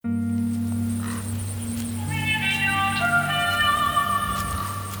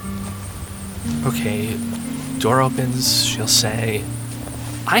Okay, door opens, she'll say,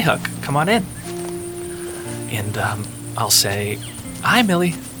 "Hi, Huck, come on in." And, I'll say, "Hi,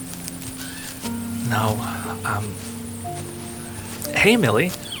 Millie." No, "Hey, Millie,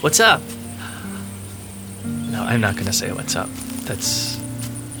 what's up?" No, I'm not gonna say what's up. That's...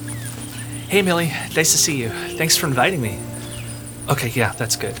 "Hey, Millie, nice to see you. Thanks for inviting me." Okay, yeah,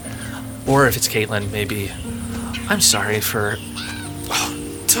 that's good. Or if it's Caitlin, maybe, "I'm sorry for..." Oh,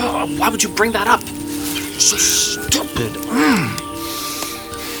 duh, why would you bring that up? So stupid.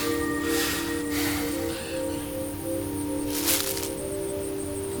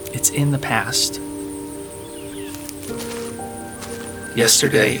 It's in the past.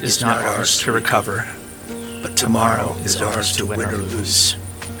 Yesterday is not ours to recover, but tomorrow is ours to win or lose.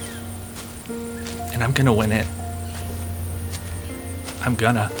 And I'm gonna win it. I'm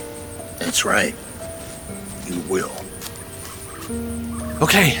gonna. That's right. You will.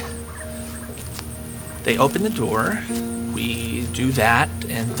 Okay. They open the door, we do that,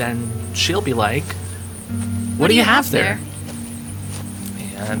 and then she'll be like, "What do you have there?"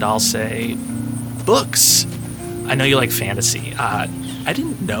 And I'll say, "Books. I know you like fantasy. I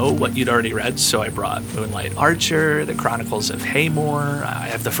didn't know what you'd already read, so I brought Moonlight Archer, The Chronicles of Haymore. I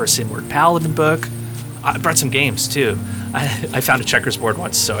have the first Inward Paladin book. I brought some games, too. I found a checkers board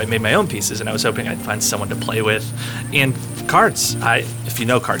once, so I made my own pieces, and I was hoping I'd find someone to play with. And cards. If you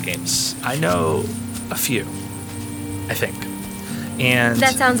know card games, I know a few, I think. And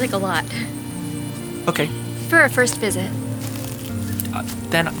that sounds like a lot. Okay. For a first visit.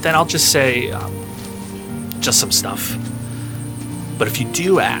 Then I'll just say, just some stuff. But if you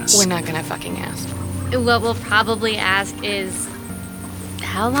do ask... We're not gonna fucking ask. What we'll probably ask is,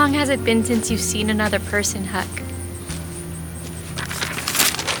 how long has it been since you've seen another person, Huck?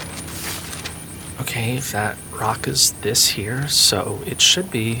 Okay, that rock is this here, so it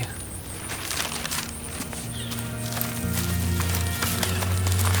should be...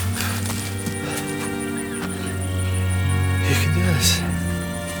 You can do this.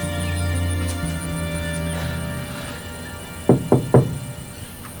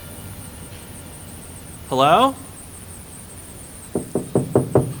 Hello?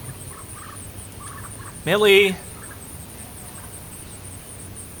 Millie?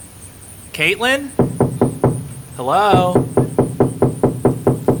 Caitlin? Hello?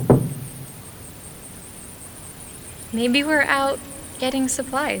 Maybe we're out getting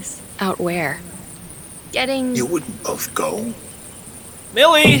supplies. Out where? Getting... You wouldn't both go.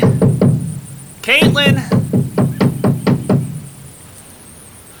 Millie! Caitlin!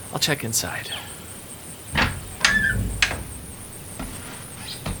 I'll check inside.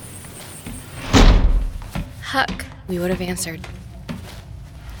 Huck. We would have answered.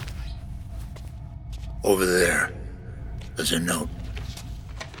 Over there. There's a note.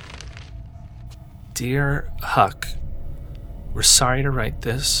 Dear Huck, we're sorry to write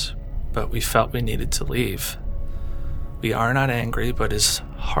this, but we felt we needed to leave. We are not angry, but it's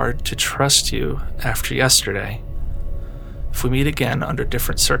hard to trust you after yesterday. If we meet again under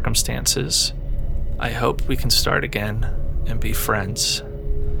different circumstances, I hope we can start again and be friends.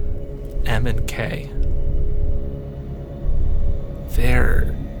 M and K.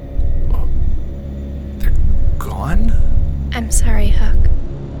 They're gone? I'm sorry, Huck.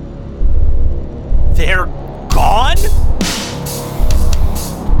 They're gone?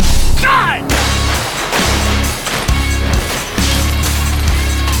 God!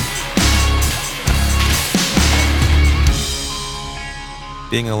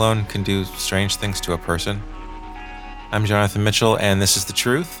 Being alone can do strange things to a person. I'm Jonathan Mitchell, and this is The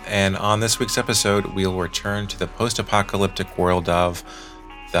Truth, and on this week's episode, we'll return to the post-apocalyptic world of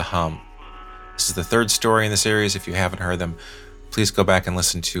The Hum. This is the third story in the series. If you haven't heard them, please go back and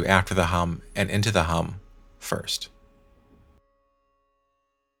listen to After the Hum and Into the Hum first.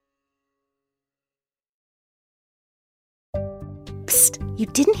 Psst, you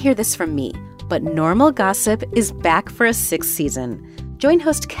didn't hear this from me, but Normal Gossip is back for a sixth season. Join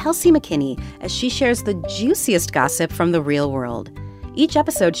host Kelsey McKinney as she shares the juiciest gossip from the real world. Each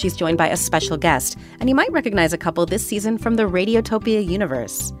episode, she's joined by a special guest, and you might recognize a couple this season from the Radiotopia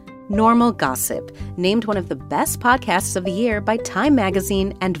universe. Normal Gossip, named one of the best podcasts of the year by Time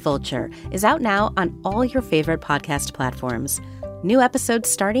Magazine and Vulture, is out now on all your favorite podcast platforms. New episodes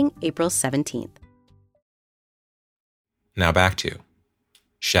starting April 17th. Now back to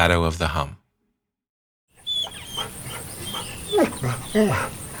Shadow of the Hum.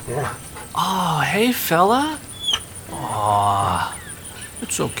 Oh, hey, fella. Aw,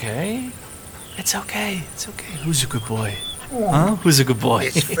 it's okay. It's okay. It's okay. Who's a good boy? Huh? Who's a good boy?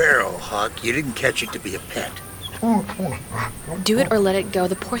 It's feral, Huck. You didn't catch it to be a pet. Do it or let it go.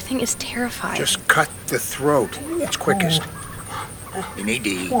 The poor thing is terrified. Just cut the throat. It's quickest. You need to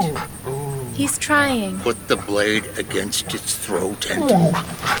eat. He's trying. Put the blade against its throat and...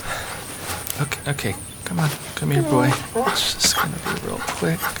 Okay. Come on. Come here, boy. It's just gonna be real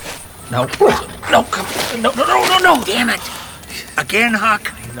quick. No. No, come on. No. Damn it! Again,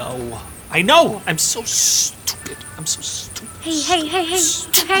 Huck? I know. I'm so stupid.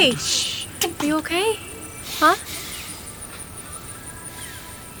 Hey. Are you okay? Huh?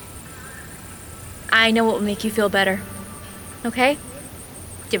 I know what will make you feel better. Okay? Do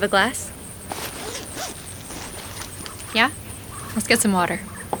you have a glass? Yeah? Let's get some water.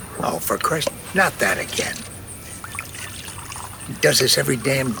 Oh, for Christ, not that again. He does this every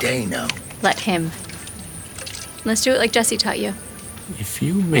damn day now. Let him. Let's do it like Jesse taught you. If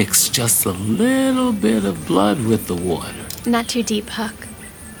you mix just a little bit of blood with the water. Not too deep, Huck.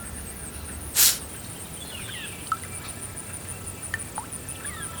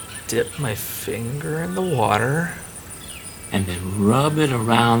 Dip my finger in the water. And then rub it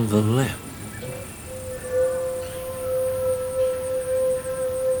around the lip.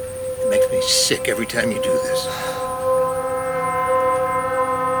 It makes me sick every time you do this.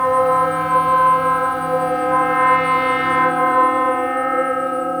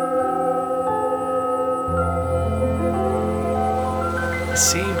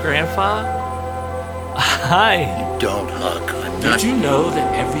 See you, Grandpa? Hi. You don't, Huck. I'm not... Did you know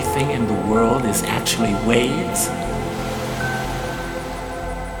that everything in the world is actually waves?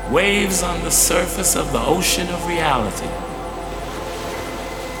 Waves on the surface of the ocean of reality.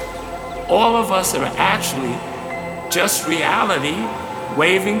 All of us are actually just reality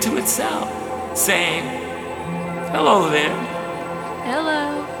waving to itself, saying, hello there.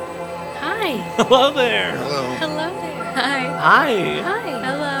 Hello. Hi. Hello there. Hello. Hello there. Hi. Hi. Hi.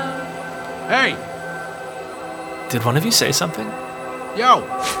 Hello. Hey, Did one of you say something? yo,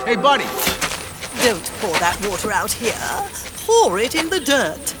 hey, buddy. Don't pour that water out here. Pour it in the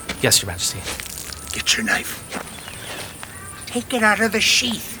dirt. Yes, Your Majesty. Get your knife. Take it out of the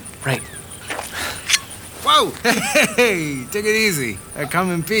sheath. Right. Whoa, hey, take it easy. I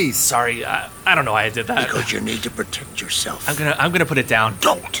come in peace. Sorry, I don't know why I did that. Because you need to protect yourself. I'm gonna put it down.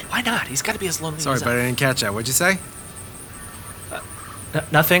 Don't. Why not? He's got to be as lonely Sorry, as but I didn't catch that. What'd you say?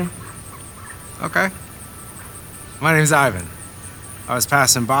 Nothing. Okay. My name's Ivan. I was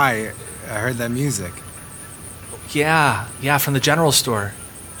passing by. I heard that music. Yeah, from the general store.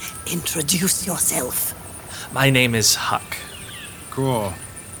 Introduce yourself. My name is Huck. Cool.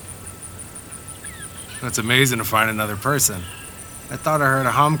 That's amazing to find another person. I thought I heard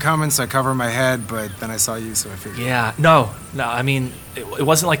a hum coming, so I covered my head, but then I saw you, so I figured. Yeah, no, I mean, it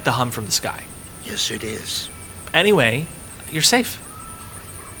wasn't like the hum from the sky. Yes, it is. Anyway, you're safe.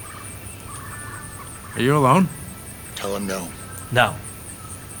 Are you alone? Tell him no. No.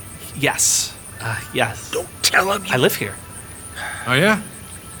 Yes. Yes. Don't tell him I live here. Oh, yeah?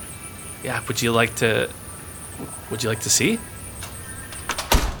 Yeah, would you like to see?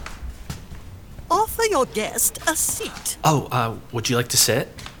 Offer your guest a seat. Oh, would you like to sit?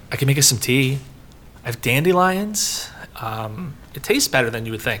 I can make us some tea. I have dandelions. It tastes better than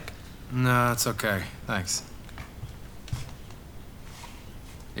you would think. No, it's okay. Thanks.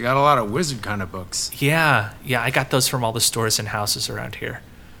 You got a lot of wizard kind of books. Yeah, I got those from all the stores and houses around here.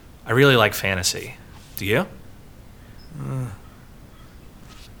 I really like fantasy. Do you?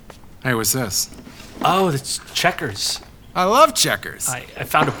 Hey, what's this? Oh, it's checkers. I love checkers. I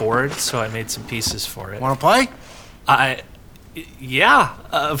found a board, so I made some pieces for it. Want to play? Yeah,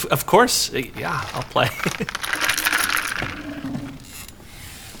 of course. Yeah, I'll play.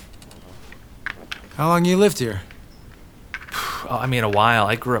 How long you lived here? Oh, I mean, a while.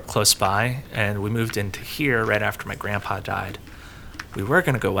 I grew up close by, and we moved into here right after my grandpa died. We were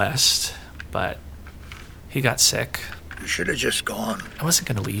going to go west, but he got sick. You should have just gone. I wasn't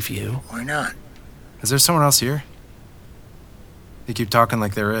going to leave you. Why not? Is there someone else here? You keep talking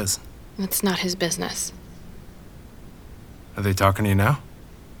like there is. It's not his business. Are they talking to you now?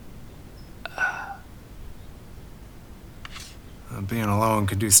 Being alone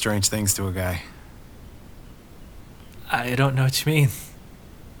could do strange things to a guy. I don't know what you mean.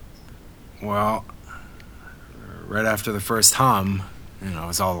 Well, right after the first hum, I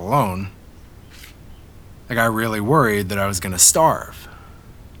was all alone. I got really worried that I was gonna starve.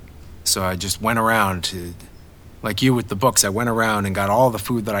 So I just went around to, like you with the books, I went around and got all the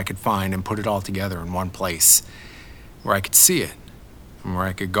food that I could find and put it all together in one place where I could see it and where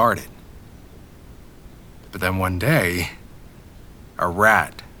I could guard it. But then one day, a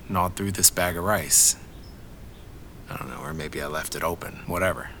rat gnawed through this bag of rice. I don't know, or maybe I left it open,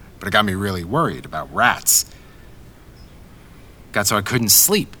 whatever. But it got me really worried about rats. Got so I couldn't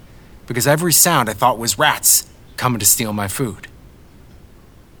sleep because every sound I thought was rats coming to steal my food.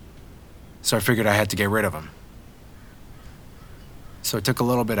 So I figured I had to get rid of them. So I took a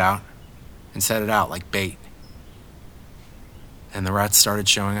little bit out and set it out like bait. And the rats started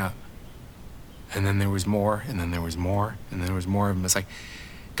showing up. And then there was more, and then there was more, and then there was more of them. It's like,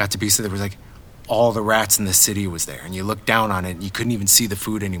 got to be so there was like, all the rats in the city was there. And you looked down on it, and you couldn't even see the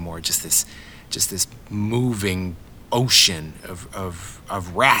food anymore. Just this moving ocean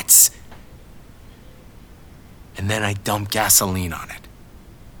of rats. And then I dump gasoline on it.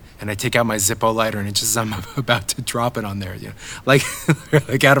 And I take out my Zippo lighter, and it's just I'm about to drop it on there, like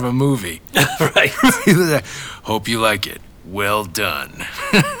out of a movie. Right. Hope you like it. Well done.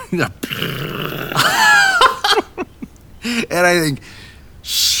 And I think,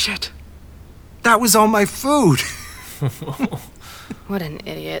 shit, that was all my food. What an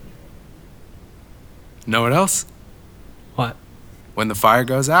idiot. Know what else? What? When the fire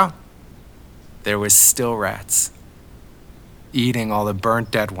goes out, there was still rats eating all the burnt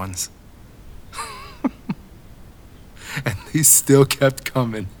dead ones. And they still kept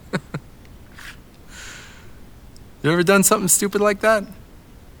coming. You ever done something stupid like that?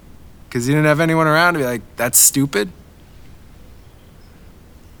 Because you didn't have anyone around to be like, that's stupid?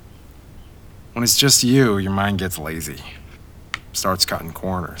 When it's just you, your mind gets lazy. Starts cutting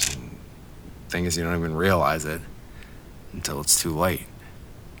corners. And the thing is, you don't even realize it until it's too late.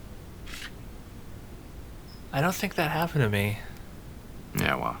 I don't think that happened to me.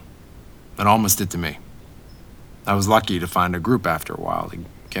 Yeah, well, it almost did to me. I was lucky to find a group after a while to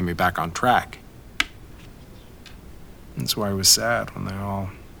get me back on track. That's why I was sad when they all...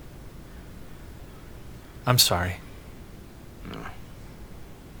 I'm sorry.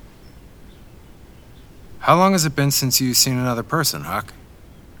 How long has it been since you've seen another person, Huck?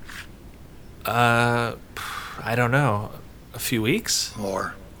 I don't know. A few weeks?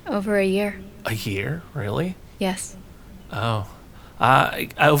 Or Over a year. A year? Really? Yes. Oh.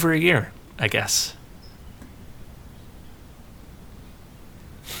 Over a year, I guess.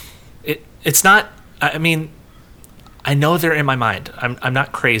 It's not... I mean... I know they're in my mind. I'm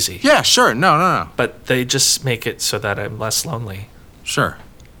not crazy. Yeah, sure. No. But they just make it so that I'm less lonely. Sure.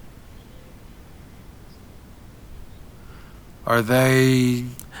 Are they...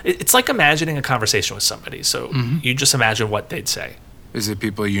 It's like imagining a conversation with somebody. So you just imagine what they'd say. Is it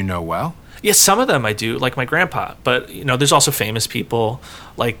people you know well? Yes, some of them I do, like my grandpa. But, there's also famous people.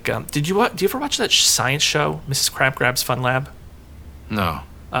 Like, do you ever watch that science show, Mrs. Crabgrab's Fun Lab? No.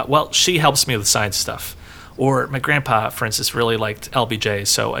 Well, she helps me with science stuff. Or my grandpa, for instance, really liked LBJ,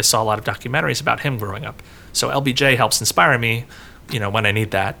 so I saw a lot of documentaries about him growing up. So LBJ helps inspire me, when I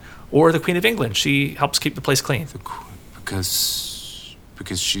need that. Or the Queen of England, she helps keep the place clean. Because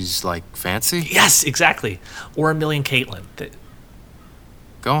she's, like, fancy? Yes, exactly. Or Millie and Caitlin.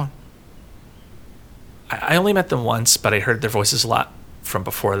 Go on. I only met them once, but I heard their voices a lot from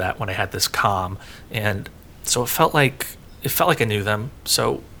before that when I had this calm. And so it felt like I knew them.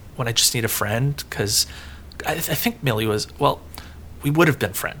 So when I just need a friend, because... I think Millie was, we would have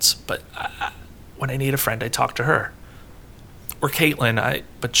been friends, but when I need a friend, I talk to her. Or Caitlin,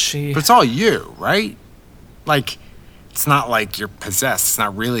 but it's all you, right? Like, it's not like you're possessed. It's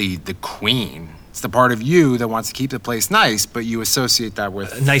not really the queen. It's the part of you that wants to keep the place nice, but you associate that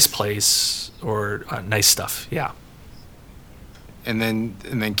with... A nice place or nice stuff, yeah. And then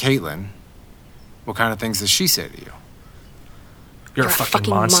Caitlin, what kind of things does she say to you? You're a fucking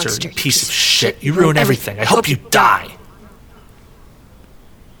monster, you piece of shit. You ruin everything. I hope you die.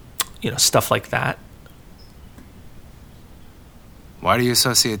 Stuff like that. Why do you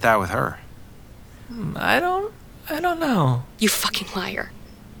associate that with her? I don't know. You fucking liar.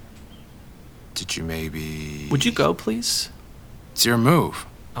 Did you maybe... Would you go, please? It's your move.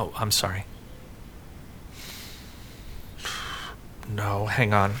 Oh, I'm sorry. No,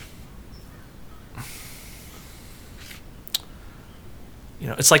 hang on.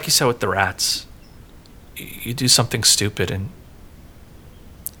 It's like you said with the rats. You do something stupid and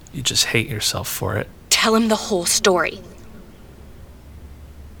you just hate yourself for it. Tell him the whole story.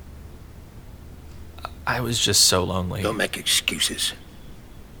 I was just so lonely. Don't make excuses.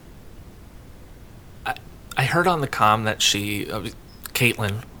 I heard on the comm that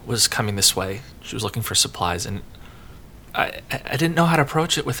Caitlin, was coming this way. She was looking for supplies, and I didn't know how to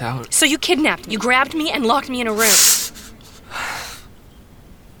approach it without... So you kidnapped, you grabbed me and locked me in a room.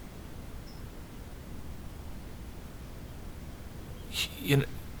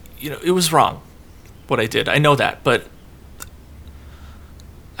 It was wrong, what I did. I know that, but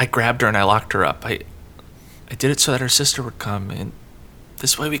I grabbed her and I locked her up. I did it so that her sister would come, and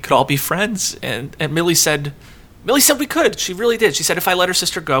this way we could all be friends. And Millie said Millie said we could. She really did. She said if I let her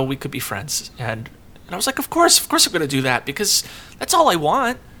sister go, we could be friends. And I was like, of course I'm going to do that, because that's all I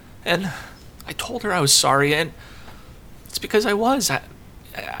want. And I told her I was sorry, and it's because I was.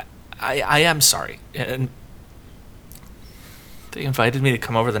 I am sorry. And they invited me to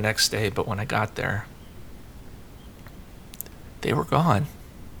come over the next day, but when I got there, they were gone.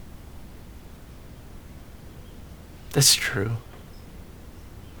 That's true.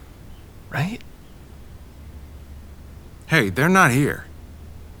 Right? Hey, they're not here.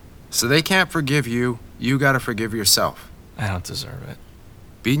 So they can't forgive you. You gotta forgive yourself. I don't deserve it.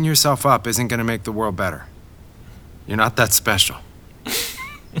 Beating yourself up isn't gonna make the world better. You're not that special.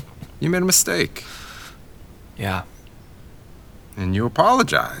 You made a mistake. Yeah. And you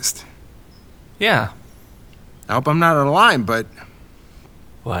apologized. Yeah. I hope I'm not out of line, but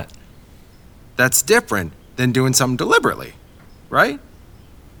What? that's different than doing something deliberately, right?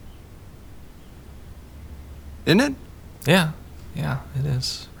 Isn't it? Yeah, it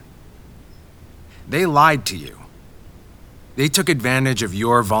is. They lied to you. They took advantage of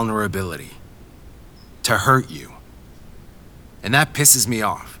your vulnerability to hurt you. And that pisses me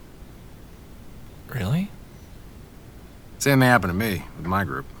off. Really? Same thing happened to me with my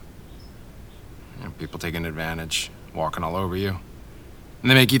group. You know, people taking advantage, walking all over you. And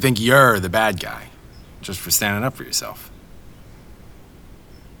they make you think you're the bad guy just for standing up for yourself.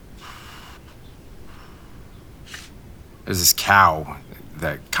 There's this cow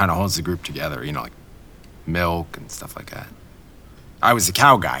that kind of holds the group together, you know, like milk and stuff like that. I was the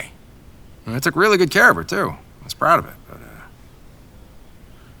cow guy. And I took really good care of her, too. I was proud of it, but,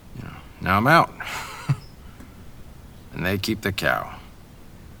 now I'm out. And they keep the cow.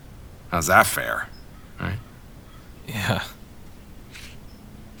 How's that fair, right? Yeah.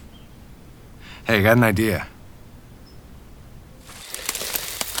 Hey, I got an idea.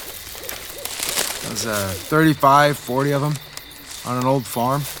 There's 35, 40 of them on an old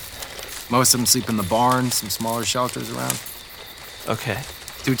farm. Most of them sleep in the barn, some smaller shelters around. Okay.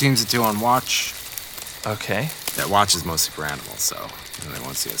 2 teams of 2 on watch. Okay. That watch is mostly for animals, so they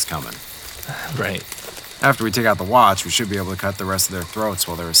won't see us coming. Right. After we take out the watch, we should be able to cut the rest of their throats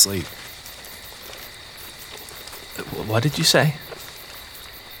while they're asleep. What did you say?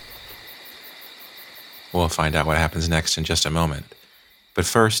 We'll find out what happens next in just a moment. But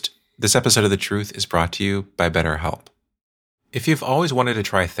first, this episode of The Truth is brought to you by BetterHelp. If you've always wanted to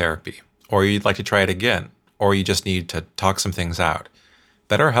try therapy, or you'd like to try it again, or you just need to talk some things out,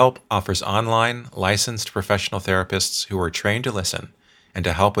 BetterHelp offers online, licensed professional therapists who are trained to listen and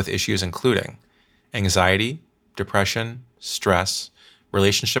to help with issues including anxiety, depression, stress,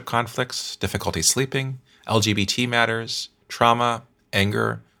 relationship conflicts, difficulty sleeping, LGBT matters, trauma,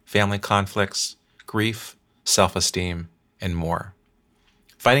 anger, family conflicts, grief, self-esteem, and more.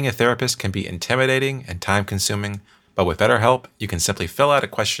 Finding a therapist can be intimidating and time-consuming, but with BetterHelp, you can simply fill out a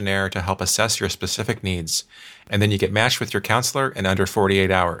questionnaire to help assess your specific needs, and then you get matched with your counselor in under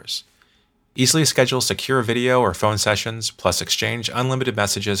 48 hours. Easily schedule secure video or phone sessions, plus exchange unlimited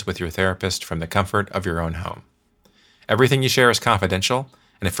messages with your therapist from the comfort of your own home. Everything you share is confidential,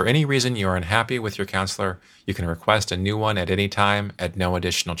 and if for any reason you are unhappy with your counselor, you can request a new one at any time at no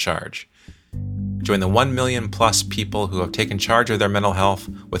additional charge. Join the 1 million plus people who have taken charge of their mental health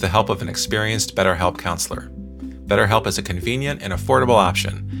with the help of an experienced BetterHelp counselor. BetterHelp is a convenient and affordable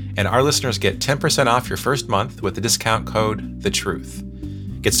option, and our listeners get 10% off your first month with the discount code THETRUTH.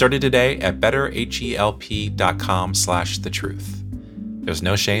 Get started today at betterhelp.com/thetruth. There's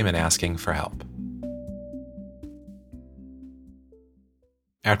no shame in asking for help.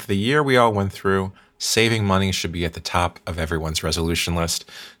 After the year we all went through, saving money should be at the top of everyone's resolution list.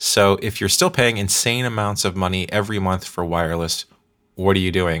 So if you're still paying insane amounts of money every month for wireless, what are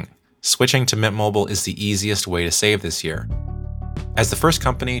you doing? Switching to Mint Mobile is the easiest way to save this year. As the first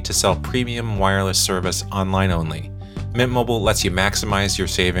company to sell premium wireless service online only, Mint Mobile lets you maximize your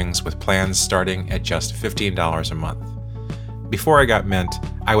savings with plans starting at just $15 a month. Before I got Mint,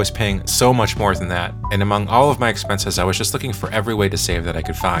 I was paying so much more than that, and among all of my expenses, I was just looking for every way to save that I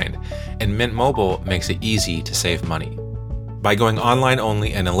could find, and Mint Mobile makes it easy to save money. By going online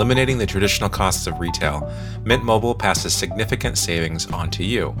only and eliminating the traditional costs of retail, Mint Mobile passes significant savings on to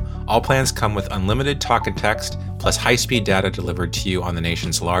you. All plans come with unlimited talk and text, plus high-speed data delivered to you on the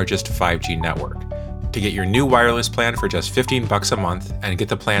nation's largest 5G network. To get your new wireless plan for just $15 a month and get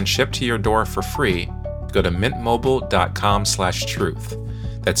the plan shipped to your door for free, go to mintmobile.com/truth.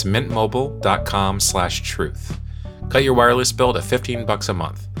 That's mintmobile.com/truth. Cut your wireless bill to $15 a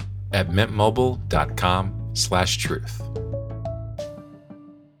month at mintmobile.com/truth.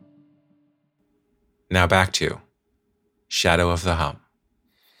 Now back to Shadow of the Hum.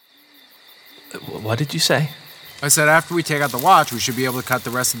 What did you say? I said after we take out the watch, we should be able to cut the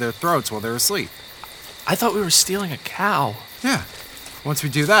rest of their throats while they're asleep. I thought we were stealing a cow. Yeah. Once we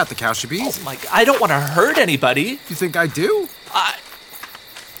do that, the cow should be easy. Oh my, I don't want to hurt anybody. You think I do?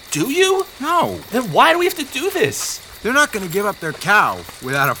 Do you? No. Then why do we have to do this? They're not going to give up their cow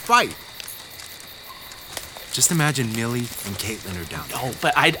without a fight. Just imagine Millie and Caitlin are down there. No,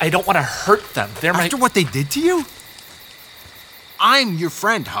 but I don't want to hurt them. They're After what they did to you? I'm your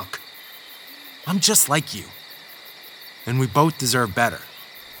friend, Huck. I'm just like you. And we both deserve better.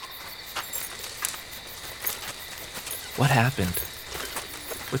 What happened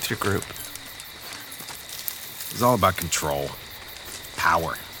with your group? It was all about control.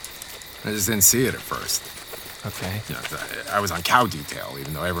 Power. I just didn't see it at first. Okay. You know, I was on cow detail,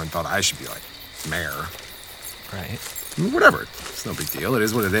 even though everyone thought I should be like mayor. Right. I mean, whatever. It's no big deal. It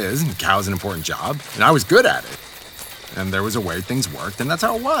is what it is. And cow's an important job. And I was good at it. And there was a way things worked, and that's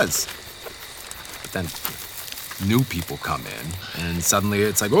how it was. But then new people come in, and suddenly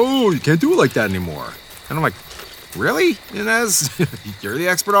it's like, oh, you can't do it like that anymore. And I'm like, really, Inez? You're the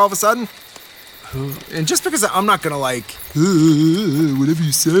expert all of a sudden? Who? And just because I'm not going to like, whatever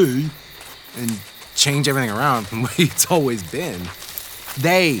you say, and change everything around from the way it's always been,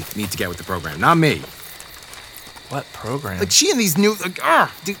 they need to get with the program, not me. What program? Like, she and these new, and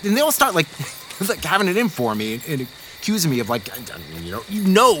they all start, like having it in for me and accusing me of, like, you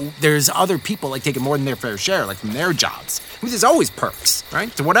know, there's other people, like, taking more than their fair share, like, from their jobs. I mean, there's always perks,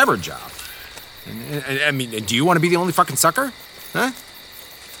 right, to whatever job. And I mean, do you want to be the only fucking sucker? Huh?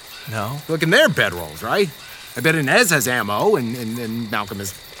 No. Look in their bedrolls, right? I bet Inez has ammo, and Malcolm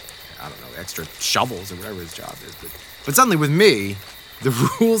has, I don't know, extra shovels or whatever his job is. But suddenly with me, the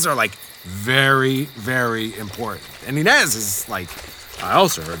rules are, like, very, very important. And Inez is like, I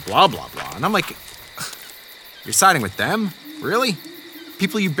also heard blah, blah, blah. And I'm like, you're siding with them? Really?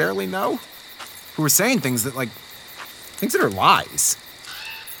 People you barely know? Who are saying things that, like, things that are lies.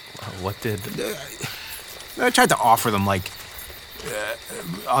 What did... I tried to offer them, like,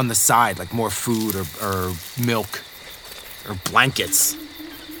 on the side, like more food or milk or blankets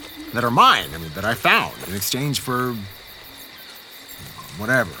that are mine, I mean, that I found in exchange for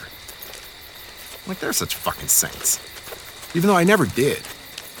whatever. Like, they're such fucking saints. Even though I never did,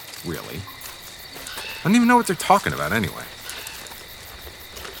 really. I don't even know what they're talking about anyway.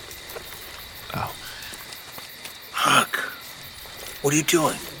 Oh. Huck, what are you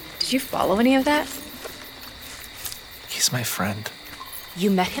doing? Did you follow any of that? He's my friend. You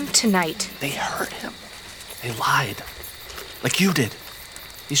met him tonight. They hurt him. They lied. Like you did.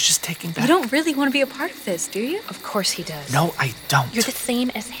 He's just taking back... You don't really want to be a part of this, do you? Of course he does. No, I don't. You're the same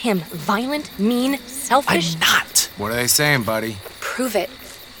as him. Violent, mean, selfish. I'm not. What are they saying, buddy? Prove it.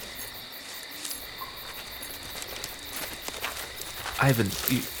 Ivan,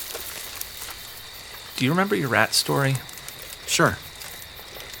 do you remember your rat story? Sure.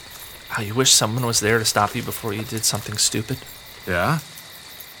 How you wish someone was there to stop you before you did something stupid? Yeah?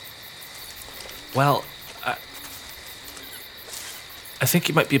 Well, I think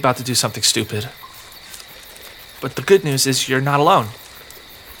you might be about to do something stupid. But the good news is you're not alone.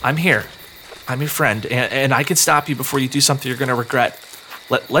 I'm here. I'm your friend, and I can stop you before you do something you're going to regret.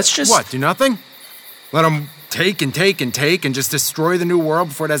 Let's just... What, do nothing? Let them take and take and take and just destroy the new world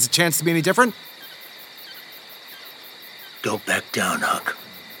before it has a chance to be any different? Don't back down, Huck.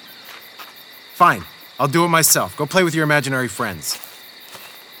 Fine. I'll do it myself. Go play with your imaginary friends.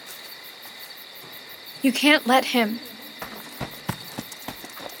 You can't let him.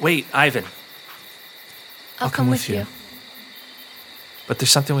 Wait, Ivan. I'll come with you. But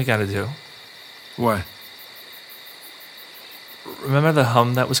there's something we gotta do. What? Remember the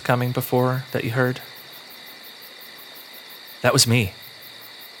hum that was coming before that you heard? That was me.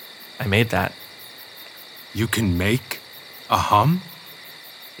 I made that. You can make a hum?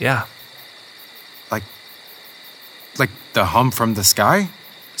 Yeah. Like the hum from the sky?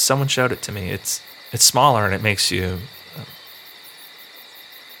 Someone showed it to me. It's smaller and it makes you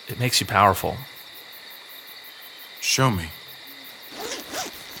powerful. Show me.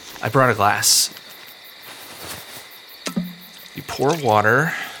 I brought a glass. You pour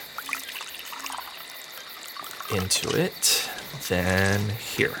water into it, then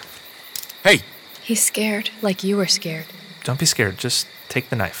here. Hey! He's scared. Like you were scared. Don't be scared. Just take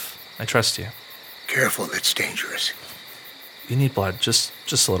the knife. I trust you. Careful, that's dangerous. You need blood, just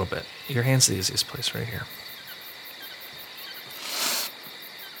a little bit. Your hand's the easiest place, right here.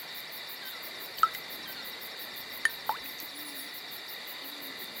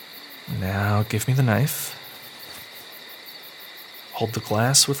 Now give me the knife. Hold the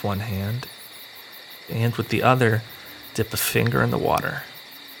glass with one hand, and with the other, dip a finger in the water.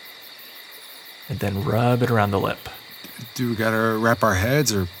 and then rub it around the lip. Do we gotta wrap our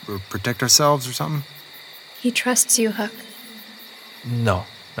heads or protect ourselves or something? He trusts you, Huck. No.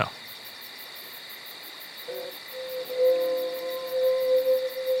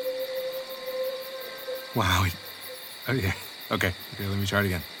 Wow. Okay. Okay, let me try it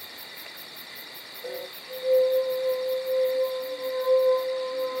again.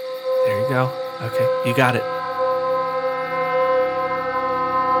 There you go. Okay, you got it.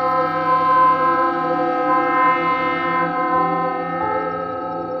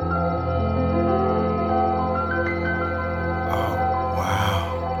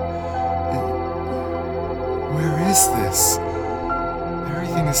 Is this?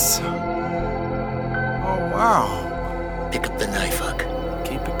 Everything is so... Oh, wow. Pick up the knife, Huck.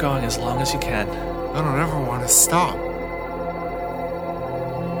 Keep it going as long as you can. I don't ever want to stop.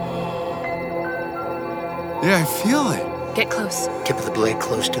 Yeah, I feel it. Get close. Tip of the blade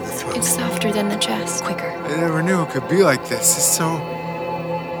close to the throat. It's softer than the chest. Quicker. I never knew it could be like this. It's so...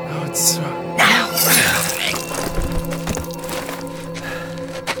 No, it's so... Now!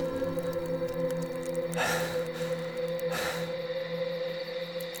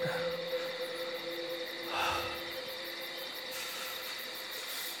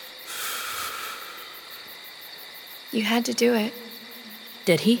 You had to do it.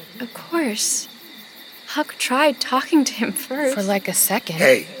 Did he? Of course. Huck tried talking to him first. For like a second.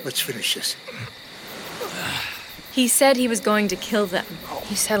 Hey, let's finish this. He said he was going to kill them.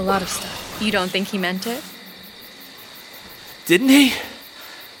 He said a lot of stuff. You don't think he meant it? Didn't he?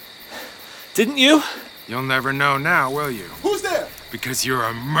 Didn't you? You'll never know now, will you? Who's there? Because you're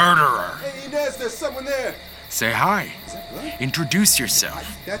a murderer. Hey, Inez, there's someone there. Say hi. Is that what? Introduce yourself.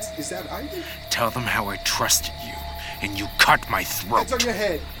 Is that Ivy? Tell them how I trusted you, and you cut my throat. Hands on your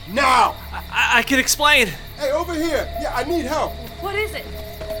head. Now! I can explain. Hey, over here. Yeah, I need help. What is it?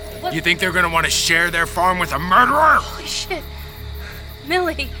 You think they're gonna want to share their farm with a murderer? Holy shit.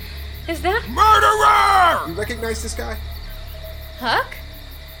 Millie, is that Murderer! You recognize this guy? Huck?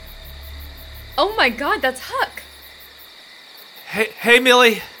 Oh my god, that's Huck. Hey,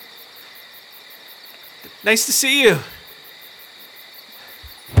 Millie. Nice to see you.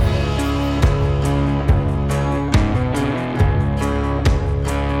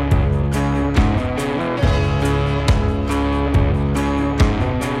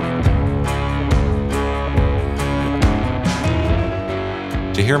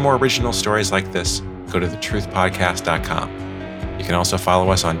 To hear more original stories like this, go to thetruthpodcast.com. You can also follow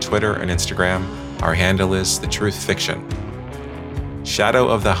us on Twitter and Instagram. Our handle is thetruthfiction. Shadow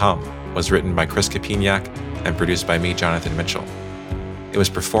of the Hum was written by Chris Kapiniak and produced by me, Jonathan Mitchell. It was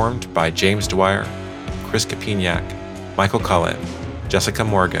performed by James Dwyer, Chris Kapiniak, Michael Cullen, Jessica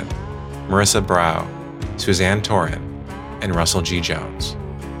Morgan, Marissa Brow, Suzanne Torin, and Russell G. Jones.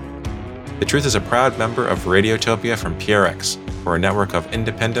 The Truth is a proud member of Radiotopia from PRX, we're a network of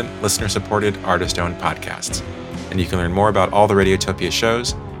independent, listener-supported, artist-owned podcasts. And you can learn more about all the Radiotopia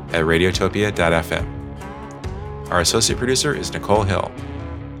shows at radiotopia.fm. Our associate producer is Nicole Hill.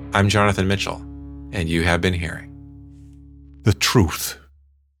 I'm Jonathan Mitchell, and you have been hearing The Truth.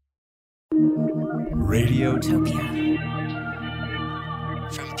 Radiotopia.